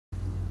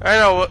I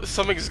know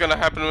something's gonna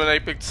happen when I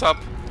pick this up.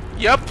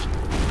 Yep.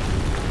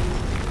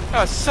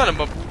 Ah, son of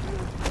a...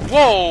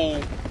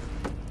 Whoa!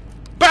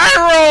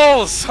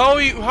 Barrels! How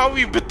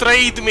you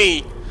betrayed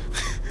me?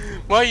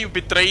 Why you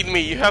betrayed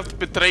me? You have to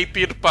betray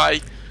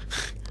PewDiePie.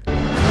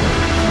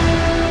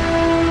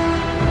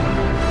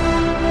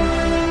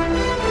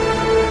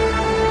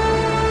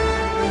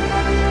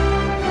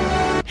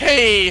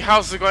 Hey,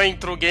 how's it going,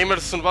 true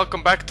gamers, and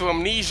welcome back to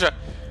Amnesia.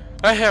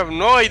 I have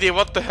no idea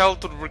what the hell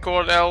to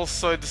record else,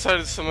 so I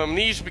decided some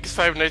Amnesia because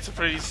Five Nights at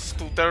Freddy's is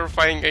too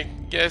terrifying, I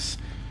guess.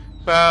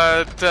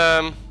 But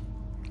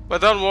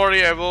don't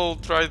worry, I will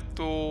try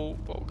to...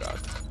 Oh god.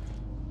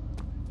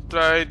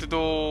 Try to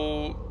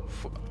do...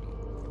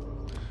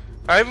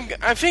 I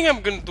think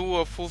I'm gonna do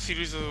a full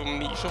series of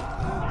Amnesia.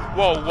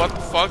 Whoa, what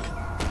the fuck?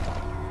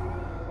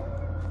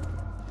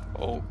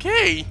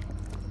 Okay.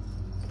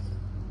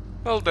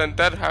 Well then,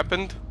 that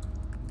happened.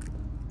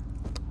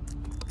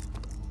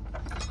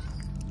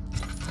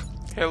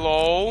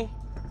 Hello?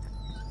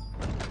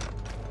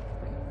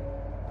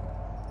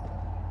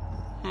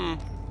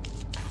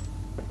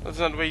 Let's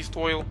not waste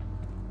oil.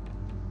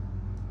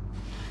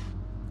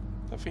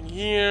 Nothing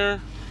here.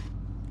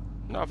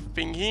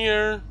 Nothing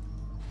here.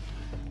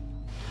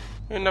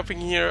 And nothing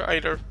here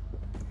either.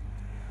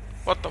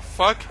 What the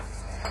fuck?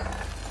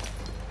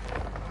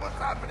 What's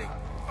happening?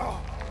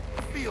 Oh,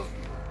 it feels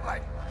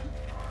like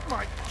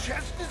my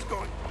chest is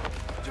going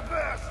to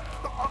burst.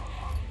 Oh.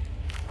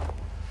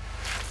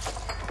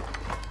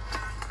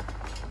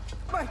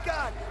 My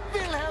God,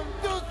 Wilhelm,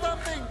 do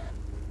something!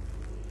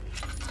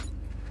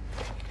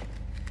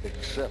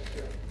 Accept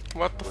it.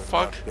 What the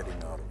fuck? Not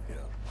getting out of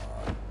here.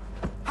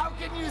 How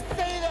can you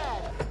say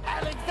that?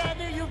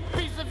 Alexander, you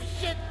piece of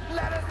shit!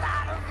 Let us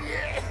out of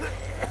here!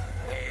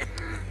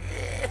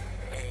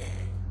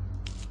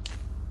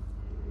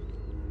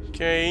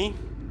 Okay.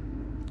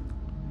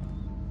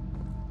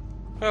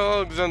 Well,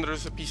 Alexander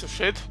is a piece of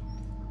shit.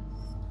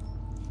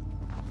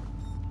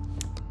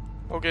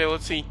 Okay,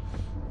 let's see.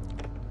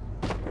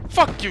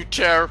 Fuck you,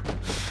 chair!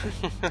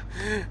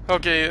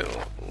 Okay,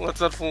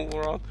 let's not fool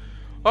around.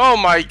 Oh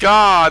my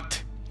god!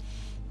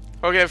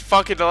 Okay,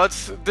 fuck it,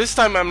 this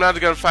time I'm not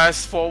gonna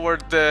fast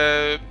forward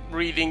the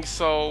reading,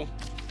 so...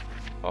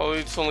 Oh,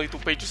 it's only 2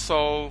 pages,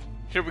 so...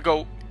 Here we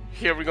go.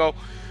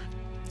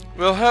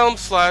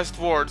 Wilhelm's last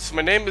words.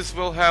 My name is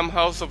Wilhelm,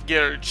 House of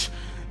Gerich.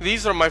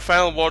 These are my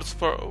final words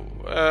for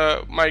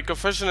my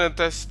confession and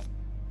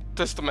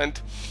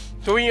testament.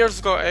 2 years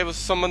ago I was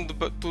summoned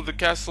to the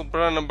castle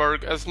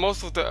Brandenburg. As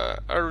most of the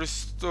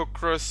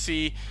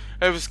aristocracy,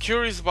 I was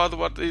curious about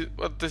what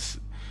the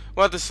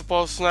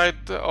supposed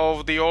knight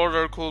of the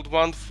order could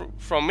want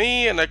from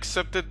me, and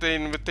accepted the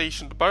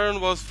invitation. The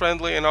Baron was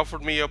friendly and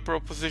offered me a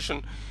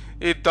proposition.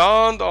 It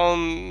dawned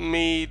on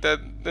me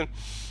that the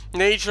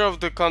nature of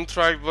the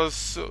contract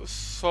was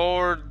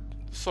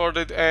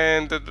sordid,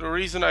 and that the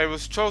reason I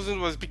was chosen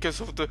was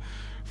because of the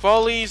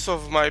follies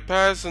of my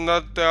past and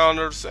not the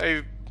honors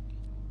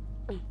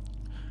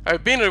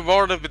I've been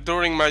rewarded with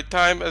during my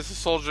time as a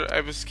soldier.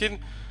 I was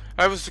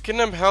to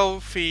kidnap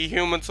healthy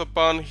humans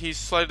upon his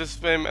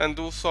slightest whim, and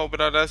do so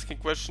without asking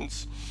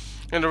questions.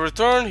 In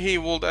return, he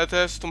would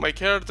attest to my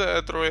character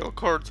at the royal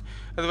court,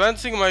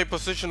 advancing my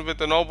position with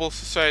the noble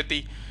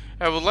society.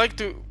 I would like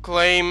to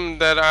claim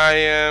that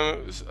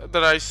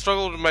I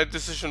struggled with my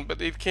decision, but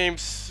it came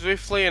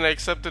swiftly, and I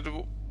accepted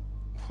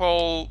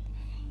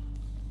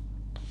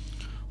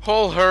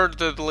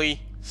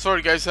wholeheartedly.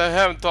 Sorry guys, I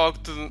haven't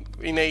talked in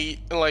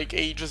like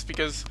ages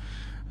because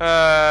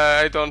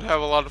I don't have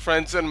a lot of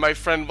friends, and my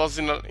friend was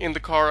in the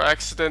car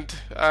accident.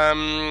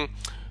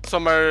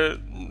 Somewhere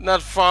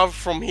not far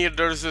from here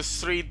there's a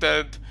street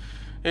that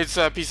it's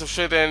a piece of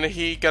shit, and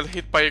he got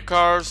hit by a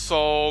car,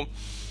 so...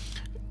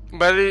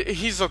 But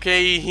he's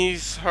okay,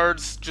 he's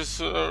hurts,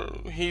 just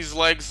his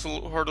legs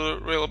hurt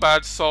real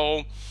bad,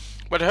 so...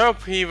 But I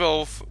hope he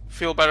will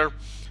feel better.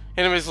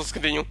 Anyways, let's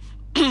continue.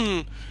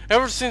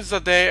 Ever since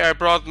that day I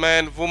brought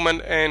men,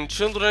 women and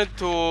children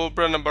to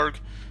Brandenburg.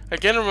 I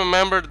can't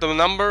remember the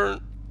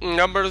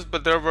numbers,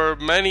 but there were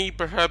many,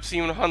 perhaps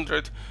even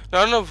 100,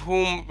 none of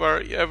whom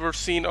were ever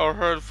seen or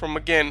heard from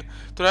again.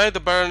 Tonight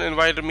the Baron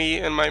invited me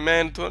and my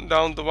men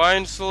down the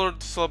wine cellar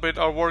to celebrate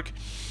our work.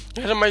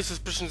 I had my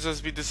suspicions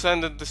as we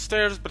descended the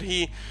stairs, but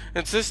he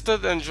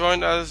insisted and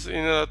joined us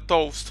in a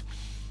toast.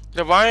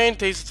 The wine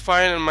tasted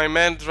fine, and my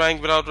men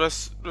drank without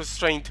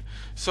restraint.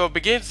 So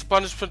begins the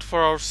punishment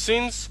for our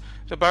sins.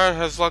 The Baron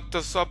has locked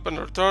us up and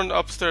returned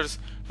upstairs.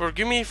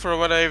 Forgive me for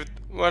what I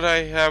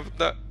have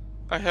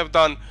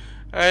done.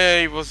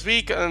 I was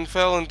weak and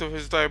fell into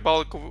his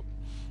diabolic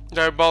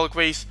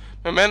ways.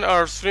 My men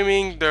are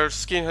screaming. Their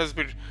skin has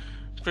been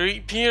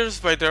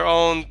pierced by their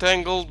own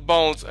tangled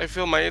bones. I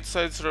feel my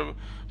insides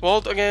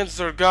revolt against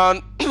their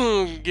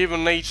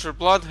God-given nature.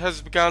 Blood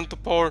has begun to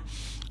pour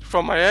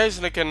from my eyes,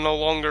 and I can no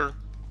longer.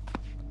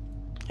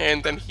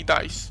 And then he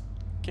dies.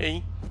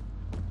 Okay.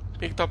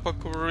 Picked up a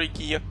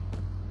Kurikia.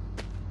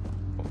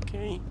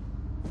 Okay.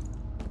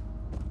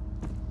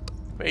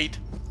 Wait.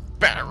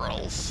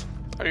 Barrels.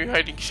 Are you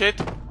hiding shit?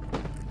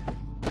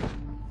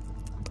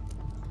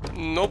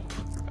 Nope,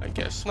 I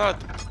guess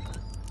not.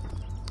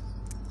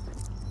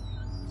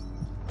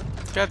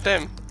 God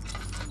damn.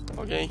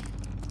 Okay.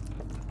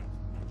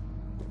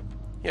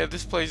 Yeah,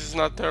 this place is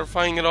not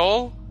terrifying at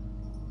all.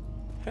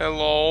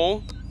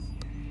 Hello.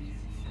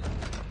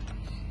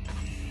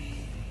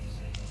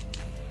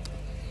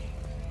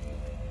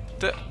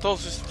 Those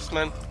systems,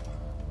 man.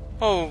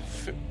 Oh,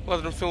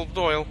 Leather Philip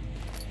Doyle.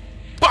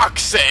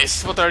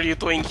 Boxes! What are you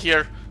doing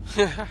here?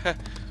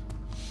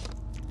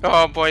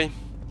 Oh boy.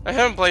 I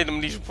haven't played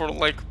Amnesia for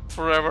like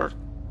forever.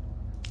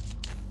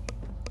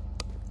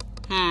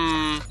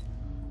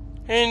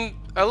 And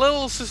a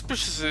little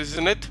suspicious,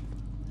 isn't it?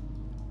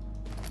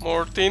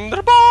 More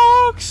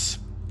tinderbox!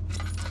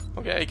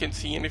 Okay, I can't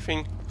see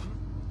anything.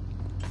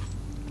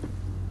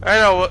 I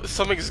know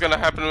something's gonna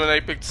happen when I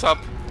pick this up.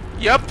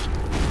 Yep.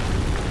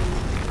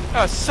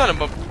 Ah, son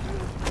of a...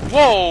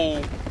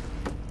 Whoa!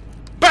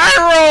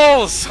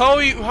 Barrels! How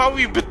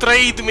you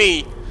betrayed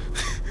me?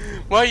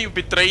 Why you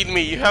betrayed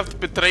me? You have to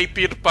betray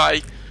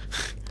PewDiePie.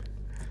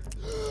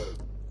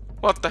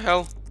 What the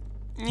hell?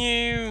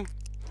 New.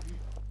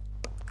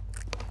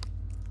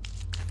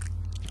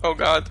 Oh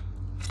god.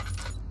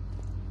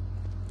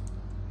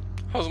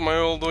 How's my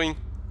oil doing?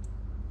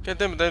 God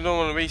damn it, I don't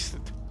want to waste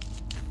it.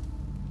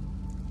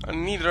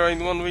 And neither I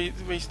want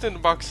to waste the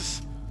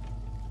boxes.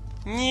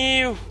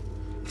 New.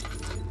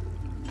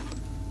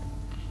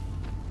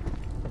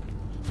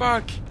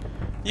 Fuck.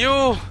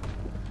 You.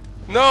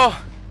 No.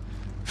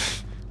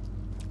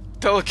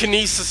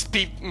 Telekinesis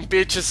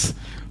bitches.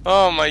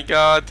 Oh my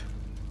god.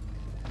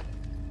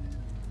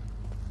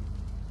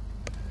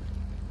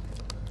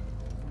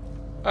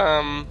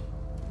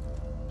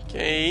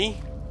 Okay.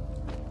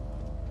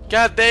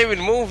 God damn it,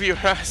 move your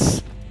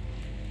ass.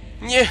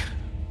 Yeah.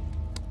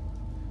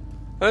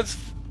 Let's...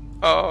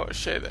 Oh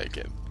shit,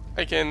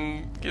 I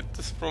can get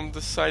this from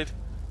this side.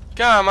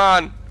 Come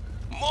on.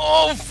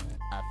 Move!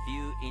 A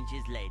few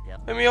inches later.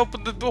 Let me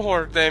open the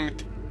door, damn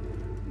it.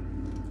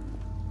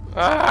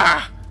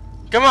 Ah!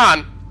 Come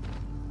on!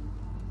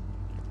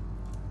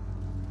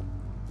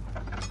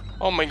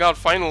 Oh my god,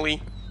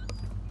 finally.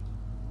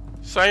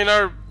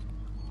 Sayonara.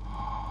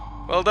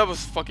 Well, that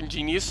was fucking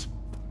genius.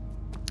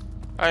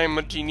 I am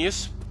a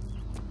genius.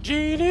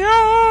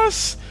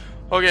 Genius!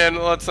 Okay,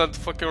 no, let's not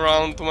fuck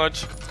around too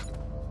much.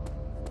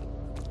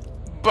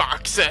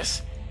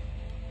 Boxes!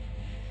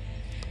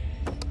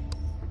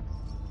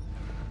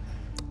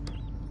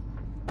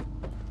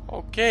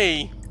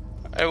 Okay,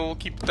 I will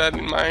keep that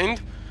in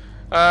mind.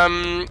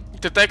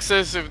 The text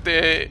says if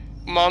the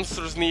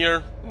monster's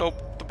near.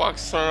 Nope, the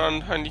boxes are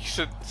on handy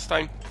shit this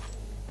time.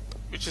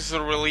 Which is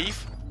a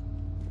relief.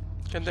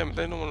 God damn it,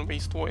 I don't want to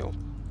waste oil.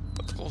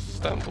 Let's close this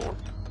damn door.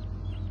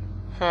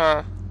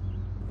 Huh.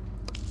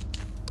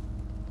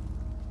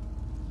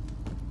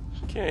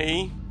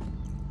 Okay.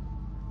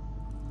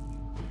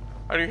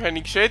 Are you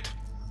hiding shit?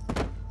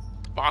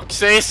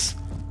 Boxes!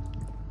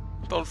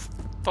 Don't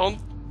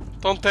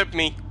tap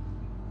me.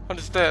 What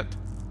is that?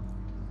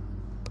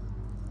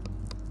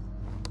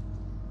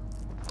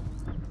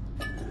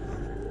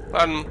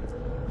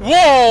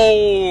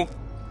 Whoa!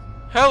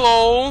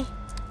 Hello!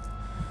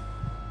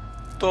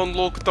 Don't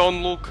look,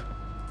 don't look.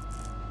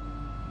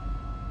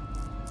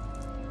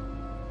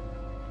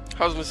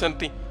 How's my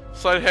sanity?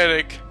 Slight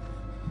headache.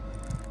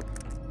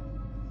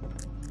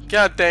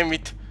 God damn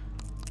it.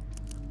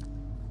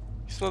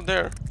 He's not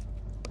there.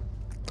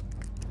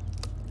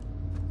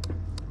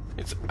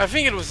 I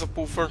think it was a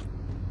poofer.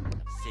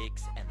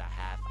 6.5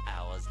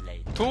 hours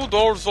later. 2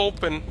 doors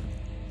open.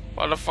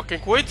 What a fucking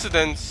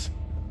coincidence.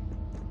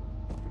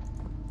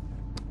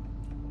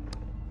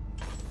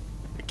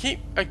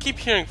 I keep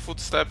hearing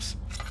footsteps.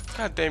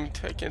 God damn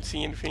it, I can't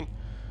see anything.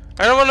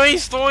 I don't want to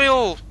waste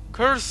oil!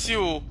 Curse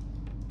you!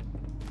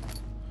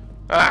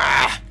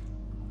 Ah!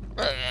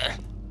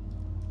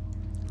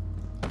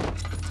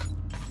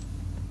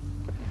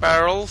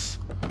 Barrels.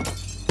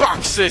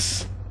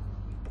 Boxes!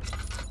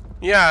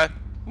 Yeah,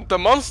 the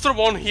monster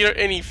won't hear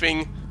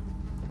anything.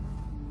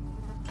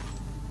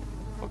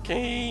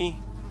 Okay.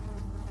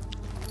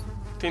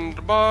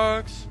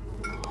 Tinderbox.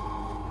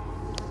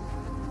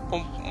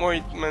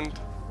 Ointment.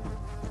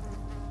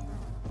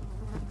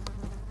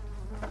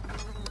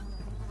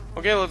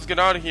 Okay, let's get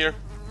out of here.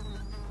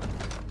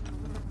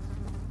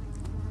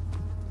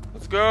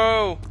 Let's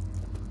go.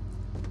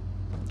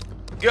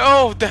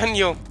 Go,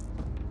 Daniel.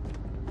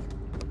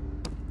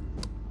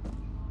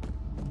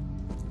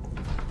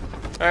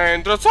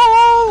 And that's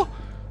all.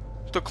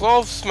 The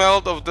cloth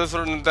smelled of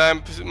desert and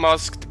damp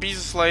musk. The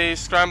pieces lay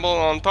scrambled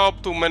on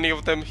top. Too many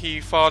of them, he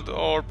thought,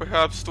 or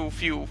perhaps too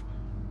few.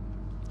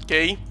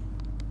 Okay.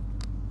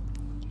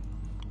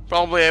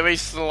 Probably I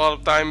wasted a lot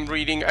of time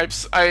reading.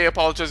 I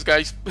apologize,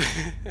 guys.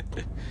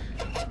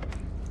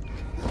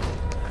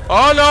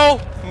 Oh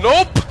no!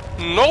 Nope!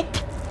 Nope!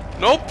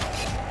 Nope!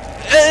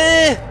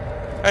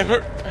 I'm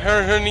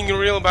hurting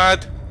real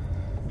bad.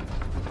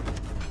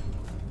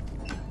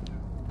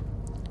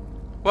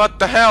 What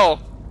the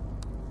hell?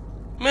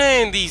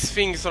 Man, these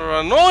things are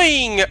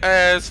annoying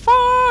as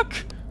fuck!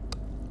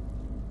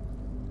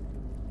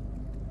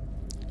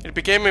 It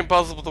became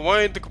impossible to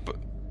avoid the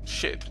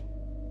shit.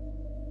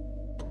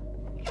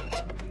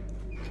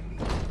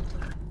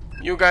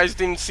 You guys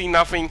didn't see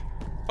nothing.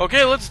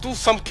 Okay, let's do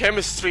some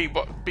chemistry,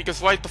 but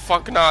because why the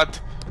fuck not?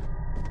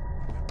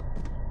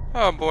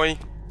 Oh boy.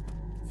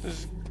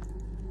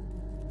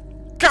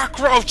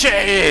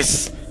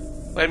 Cockroaches!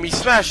 Let me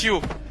smash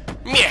you!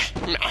 Meh!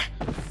 Meh.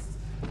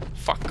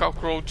 Fuck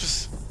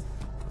cockroaches.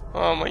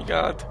 Oh my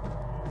god.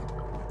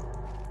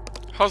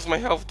 How's my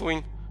health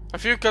doing? A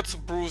few cuts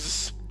of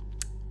bruises.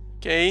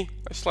 Okay,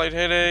 a slight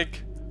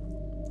headache.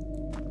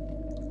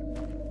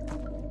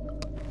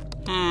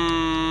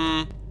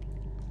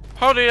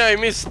 How did I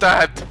miss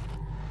that?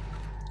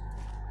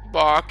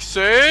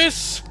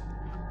 Boxes?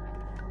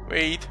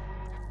 Wait.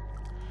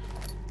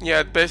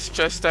 Yeah, best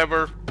chest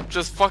ever.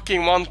 Just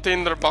fucking one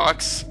tinder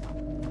box.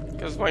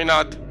 Because why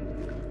not?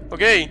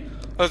 Okay,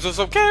 let's do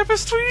some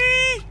chemistry!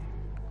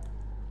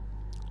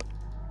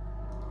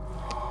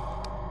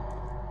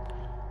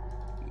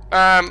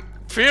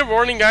 Fair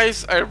warning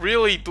guys, I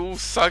really do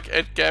suck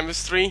at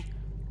chemistry.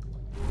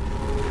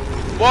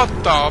 What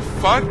the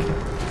fuck?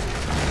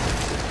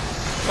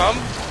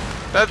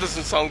 That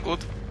doesn't sound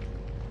good.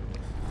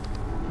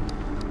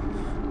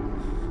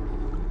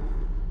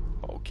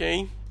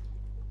 Okay.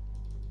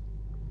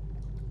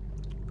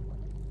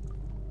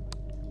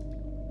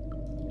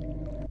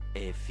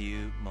 A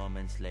few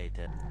moments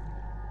later.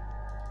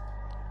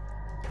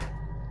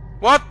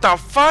 What the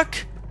fuck?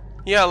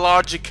 Yeah,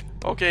 logic.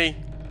 Okay.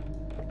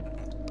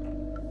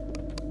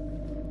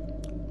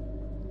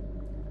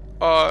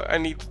 I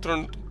need to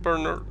turn the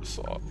burners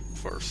off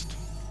first.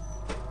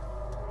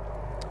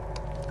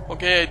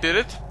 Okay, I did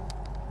it.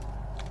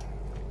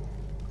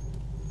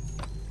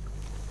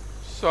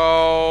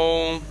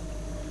 So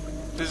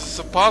this is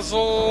a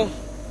puzzle.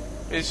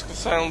 It's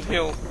Silent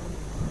Hill.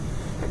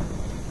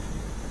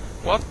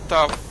 What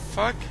the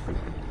fuck?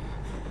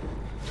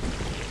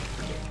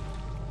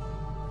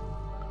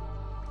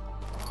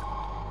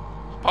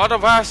 Pot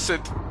of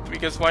acid,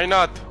 because why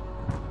not?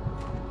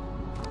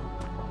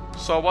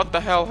 So what the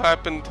hell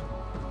happened?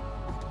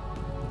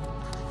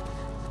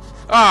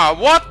 Ah,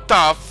 what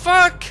the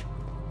fuck?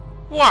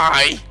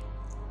 Why?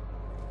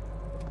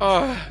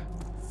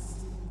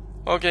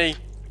 Okay,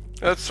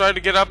 let's try to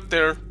get up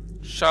there,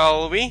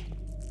 shall we?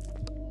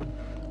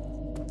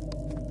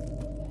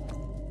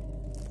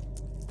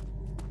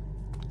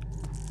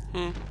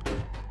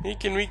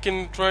 We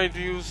can try to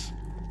use.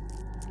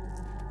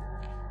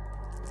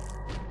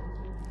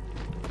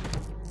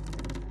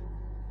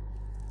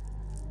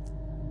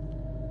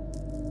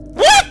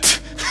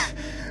 What?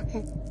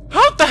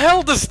 How the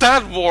hell does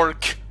that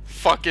work?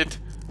 Fuck it.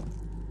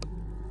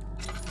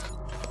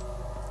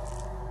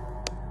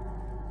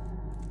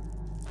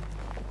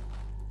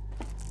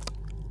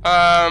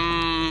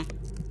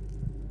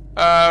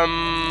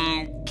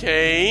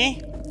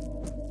 Okay.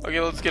 Okay,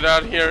 let's get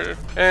out of here.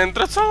 And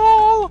that's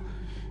all!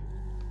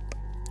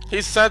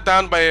 He sat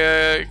down by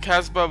a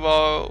Casbah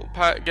while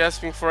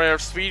gasping for air.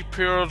 Sweat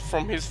poured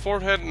from his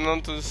forehead and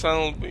onto the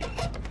silent beam.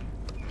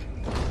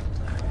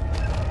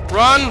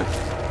 Run!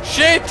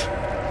 Shit!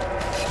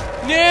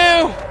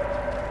 No!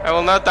 I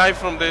will not die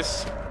from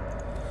this.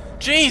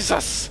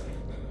 Jesus!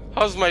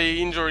 How's my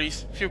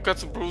injuries? Few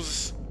cuts and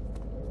bruises.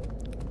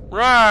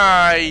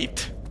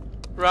 Right!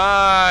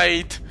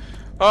 Right!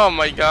 Oh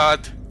my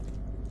god.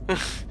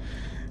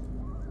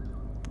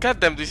 God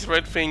damn these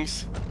red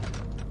things.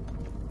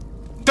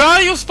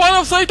 Die, you spawn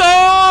of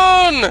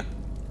Satan!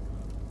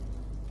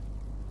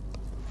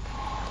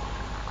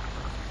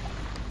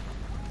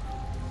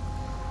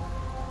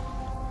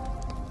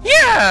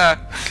 Yeah!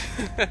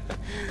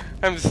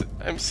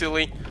 I'm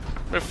silly.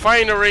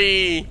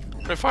 Refinery!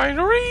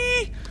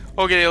 Refinery!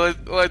 Okay,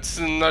 let's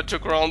not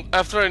joke around.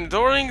 After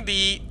enduring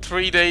the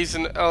 3 days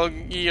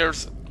and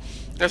years,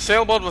 a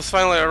sailboat was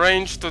finally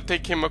arranged to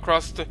take him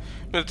across the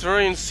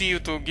Mediterranean Sea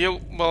to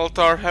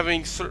Gibraltar.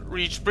 Having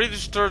reached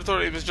British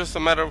territory, it was just a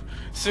matter of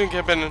seeing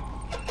happen.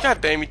 God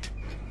damn it.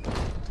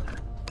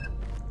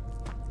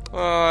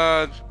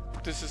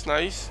 This is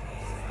nice.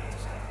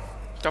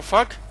 The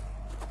fuck?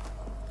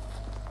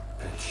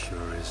 It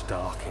sure is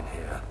dark in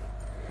here.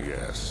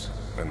 Yes,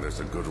 and there's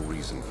a good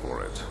reason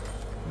for it.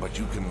 But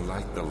you can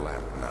light the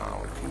lamp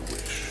now if you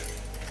wish.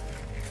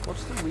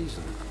 What's the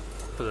reason?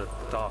 For the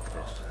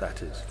darkness,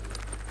 that is.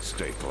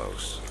 Stay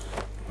close.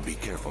 Be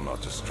careful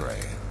not to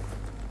stray.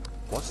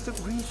 What's the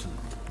reason?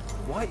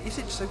 Why is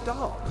it so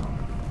dark?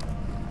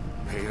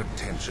 Pay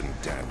attention,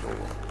 Daniel.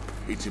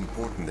 It's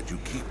important that you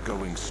keep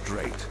going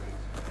straight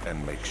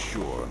and make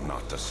sure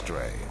not to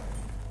stray.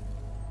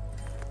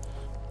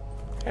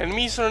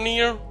 Enemies are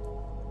near.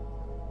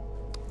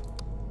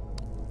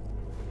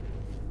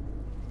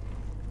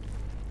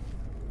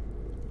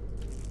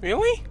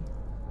 Really?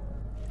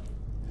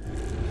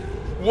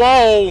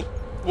 Whoa!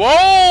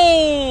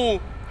 Whoa!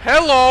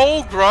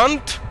 Hello,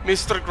 Grunt,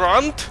 Mr.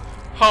 Grunt.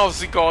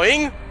 How's it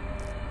going?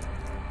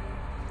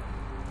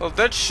 Well,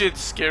 that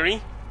shit's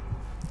scary.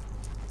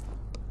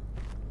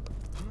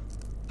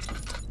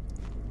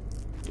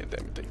 God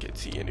damn it, I can't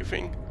see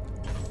anything.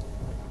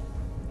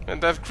 And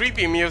that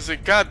creepy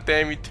music, god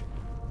damn it.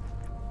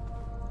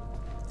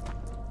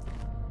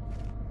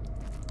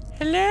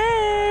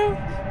 Hello?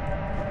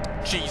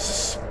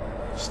 Jesus.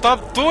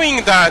 Stop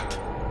doing that!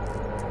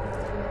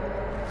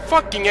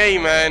 Fucking A,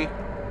 man.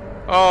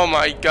 Oh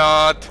my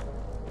god.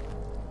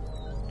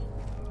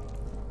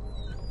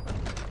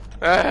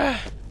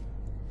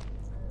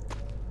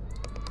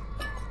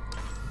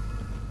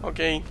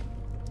 Okay.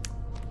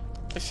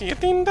 I see a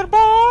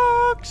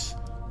tinderbox!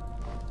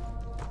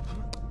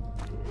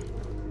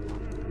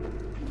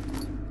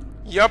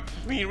 Yup,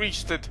 we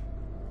reached it.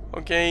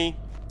 Okay.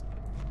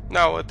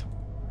 Now what?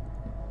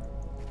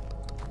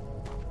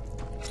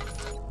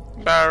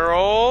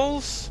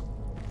 Barrels.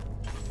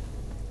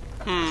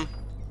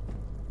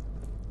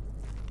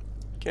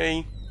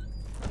 Okay.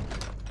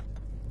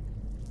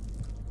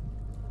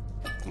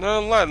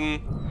 No, Latin.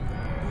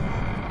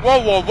 Whoa,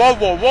 whoa, whoa,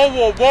 whoa,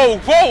 whoa, whoa,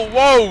 whoa,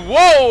 whoa,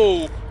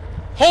 whoa!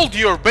 Hold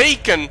your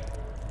bacon!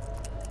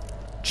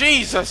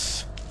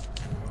 Jesus!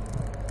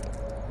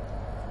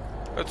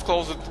 Let's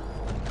close it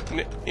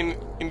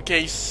in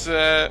case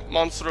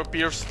monster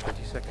appears.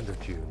 22nd of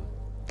June,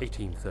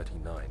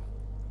 1839.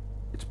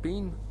 It's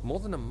been more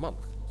than a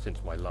month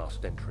since my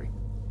last entry.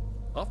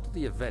 After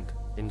the event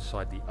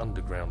inside the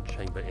underground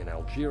chamber in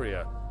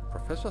Algeria,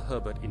 Professor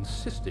Herbert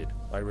insisted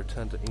I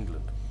return to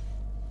England.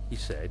 He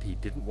said he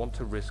didn't want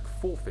to risk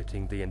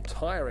forfeiting the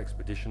entire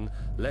expedition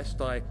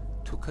lest I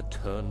took a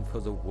turn for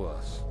the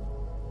worse.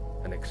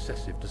 An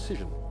excessive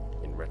decision,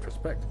 in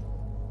retrospect.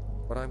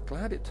 But I'm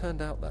glad it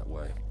turned out that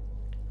way.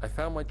 I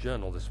found my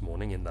journal this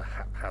morning in the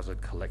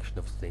haphazard collection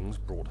of things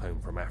brought home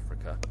from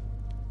Africa.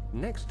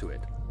 Next to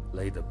it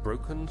lay the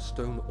broken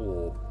stone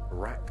orb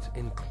wrapped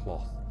in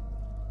cloth.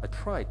 I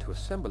tried to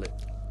assemble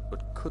it,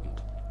 but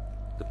couldn't.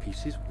 The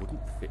pieces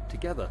wouldn't fit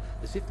together,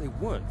 as if they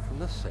weren't from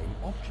the same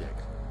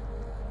object.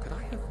 Could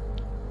I have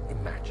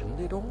imagined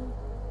it all?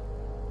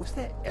 Was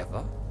there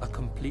ever a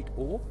complete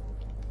orb?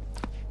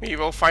 We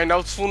will find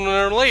out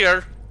sooner or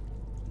later.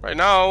 Right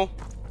now,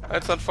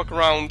 let's not fuck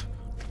around.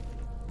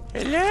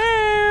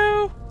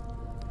 Hello?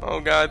 Oh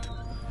god.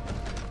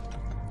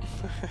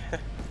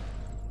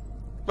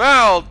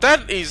 Well,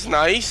 that is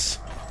nice.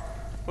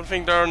 Good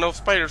thing there are no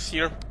spiders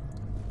here.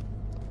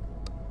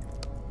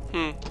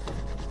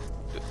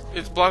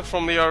 It's blocked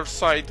from the other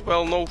side.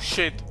 Well, no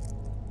shit.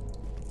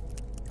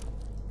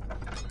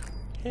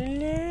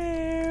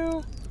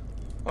 Hello?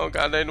 Oh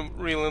god, I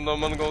really don't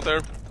want to go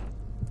there.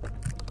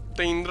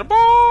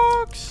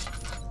 Tinderbox!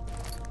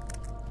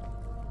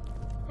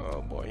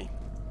 Oh boy.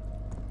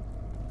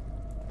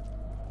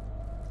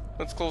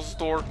 Let's close the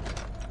door.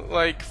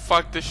 Like,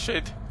 fuck this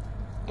shit.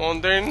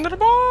 On the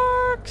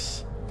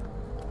tinderbox!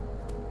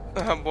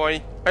 Oh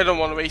boy. I don't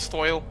want to waste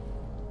oil.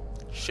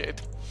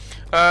 Shit.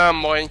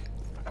 Boy.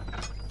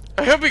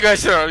 I hope you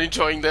guys are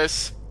enjoying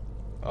this.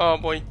 Oh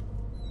boy.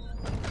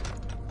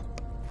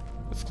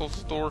 Let's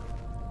close the door.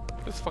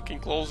 Let's fucking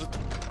close it.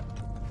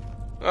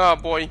 Ah,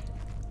 boy.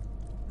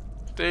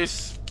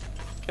 This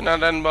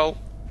cannot end well.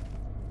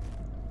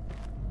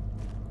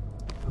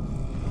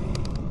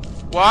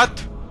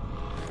 What?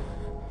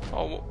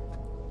 Oh.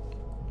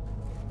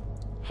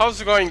 How's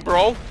it going,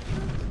 bro?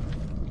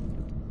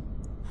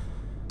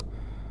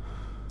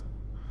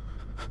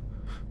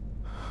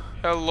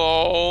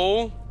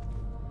 Hello?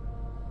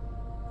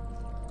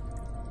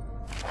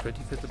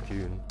 25th of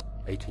June,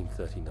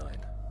 1839.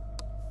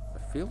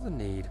 I feel the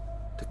need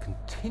to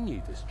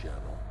continue this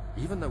journal,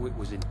 even though it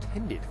was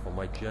intended for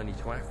my journey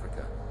to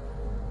Africa.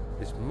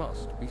 This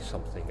must be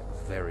something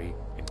very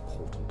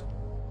important.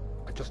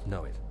 I just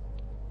know it.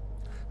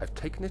 I've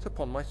taken it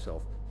upon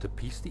myself to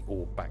piece the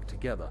orb back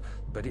together,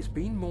 but it's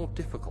been more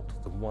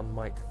difficult than one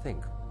might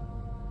think.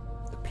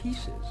 The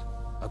pieces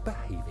are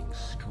behaving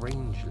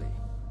strangely.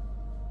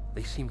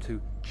 They seem to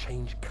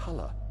change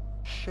color,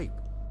 shape,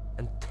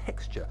 and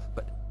texture,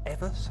 but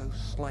ever so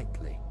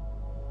slightly.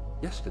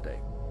 Yesterday,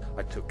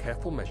 I took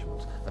careful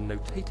measurements and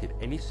notated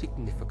any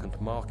significant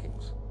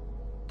markings.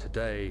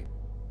 Today,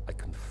 I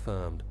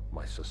confirmed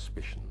my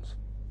suspicions.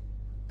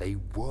 They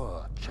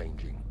were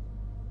changing.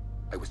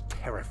 I was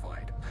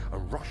terrified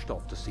and rushed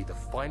off to see the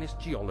finest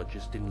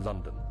geologist in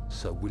London,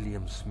 Sir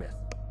William Smith.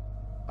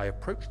 I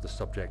approached the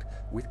subject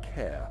with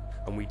care,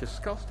 and we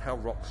discussed how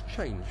rocks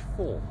change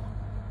form.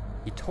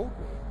 He told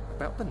me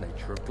about the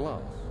nature of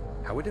glass,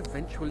 how it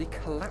eventually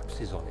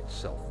collapses on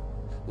itself,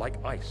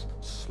 like ice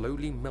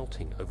slowly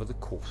melting over the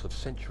course of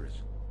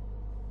centuries.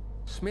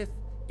 Smith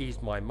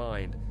eased my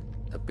mind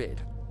a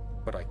bit,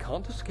 but I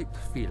can't escape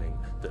the feeling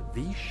that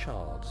these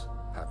shards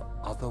have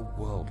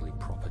otherworldly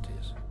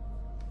properties.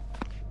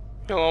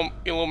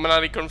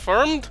 Illuminati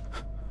confirmed?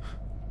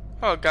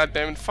 Oh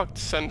goddammit, fuck the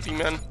Senti,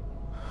 man.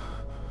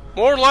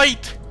 More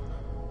light!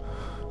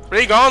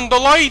 Bring on the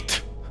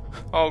light!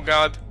 Oh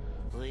god.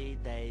 3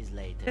 days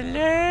later.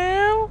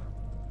 Hello?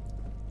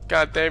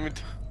 God damn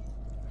it.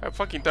 I'm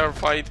fucking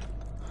terrified.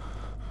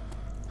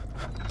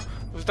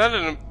 Was that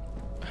a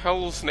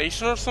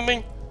hallucination or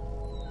something?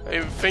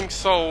 I think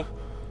so.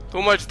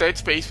 Too much Dead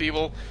Space,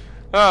 people.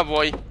 Ah,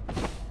 boy.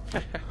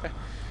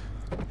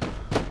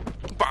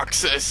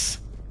 Boxes.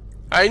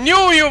 I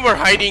knew you were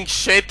hiding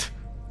shit!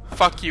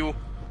 Fuck you.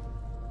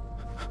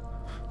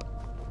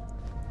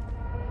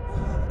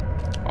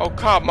 Oh,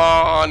 come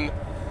on!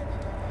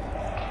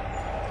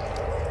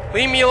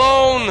 Leave me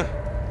alone!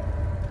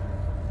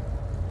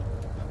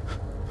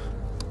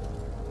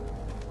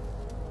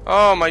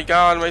 Oh my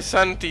god, my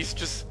sanity's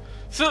just...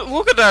 So,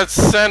 look at that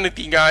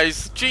sanity,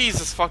 guys.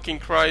 Jesus fucking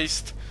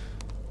Christ.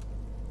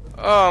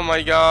 Oh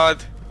my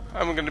god.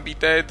 I'm gonna be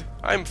dead.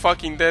 I'm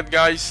fucking dead,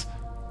 guys.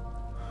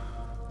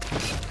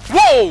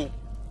 Whoa!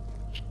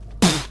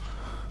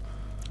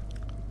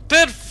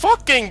 That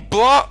fucking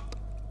block...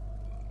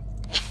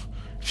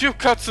 Few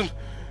cuts and...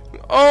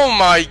 Oh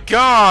my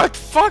god!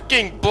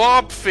 Fucking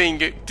blob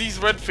thing! These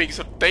red things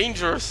are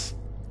dangerous.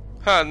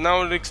 Huh,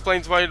 now it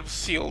explains why it was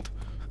sealed.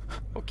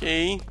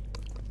 Okay.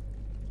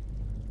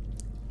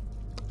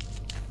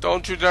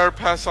 Don't you dare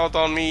pass out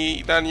on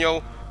me,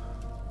 Daniel.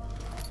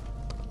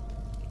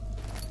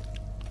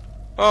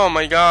 Oh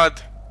my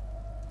god.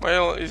 My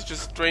oil is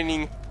just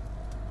draining.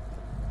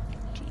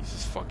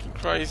 Jesus fucking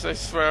Christ, I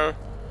swear.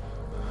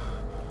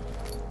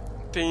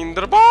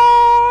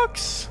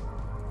 Tinderbox!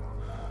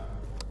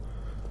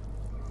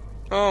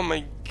 Oh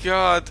my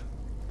god.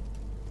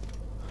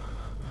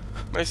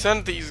 My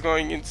sanity is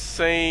going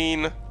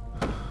insane.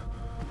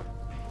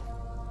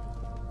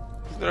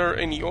 Is there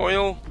any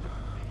oil?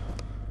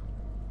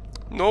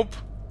 Nope.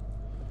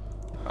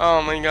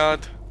 Oh my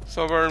god.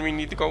 So where we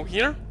need to go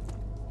here?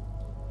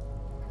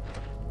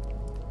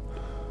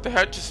 The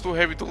hatch is too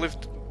heavy to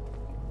lift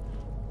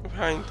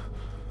behind.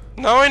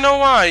 Now I know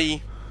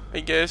why, I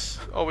guess.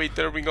 Oh wait,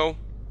 there we go.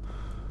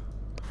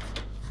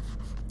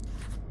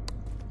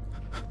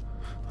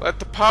 Let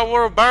the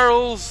power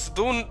barrels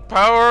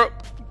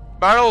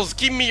barrels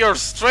give me your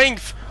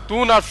strength.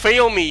 Do not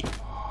fail me.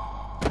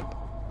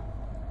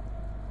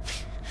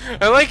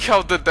 I like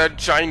how that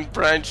giant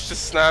branch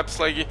just snaps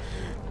like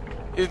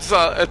it's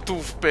a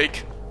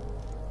toothpick.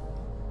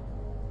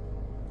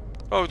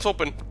 Oh, it's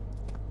open.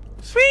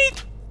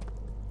 Sweet.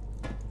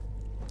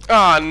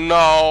 Ah,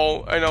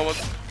 no. I know what.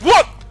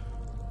 What?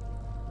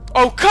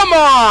 Oh, come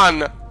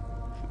on!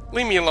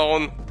 Leave me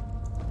alone.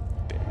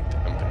 Damn it,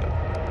 I'm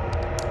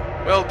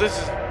gonna... Well, this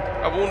is...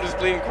 A wound is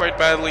bleeding quite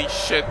badly.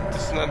 Shit,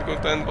 this is not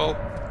going to end well.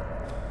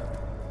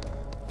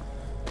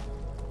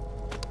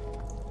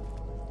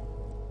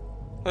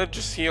 Let's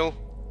just heal.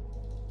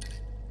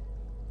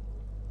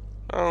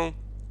 Oh.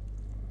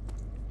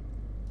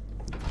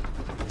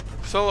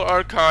 Solar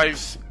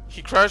archives.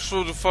 He crashed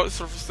through the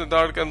surface in the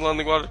dark and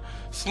landing water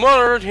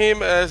smothered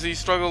him as he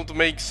struggled to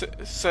make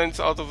sense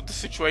out of the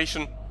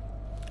situation.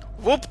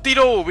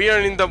 Whoop-de-doo, we are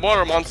in the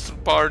water monster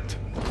part.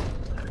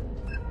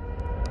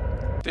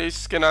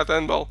 This cannot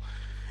end well.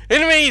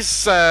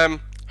 Anyways,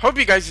 hope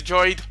you guys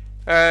enjoyed.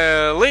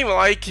 Leave a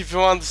like if you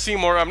want to see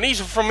more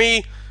Amnesia from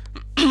me.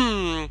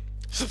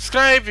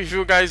 Subscribe if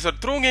you guys are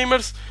true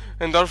gamers.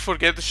 And don't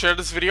forget to share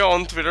this video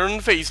on Twitter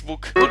and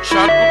Facebook. Good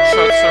shot,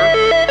 sir.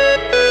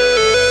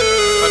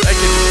 But I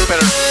can do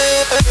better.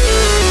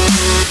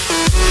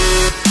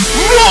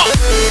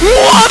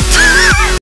 What?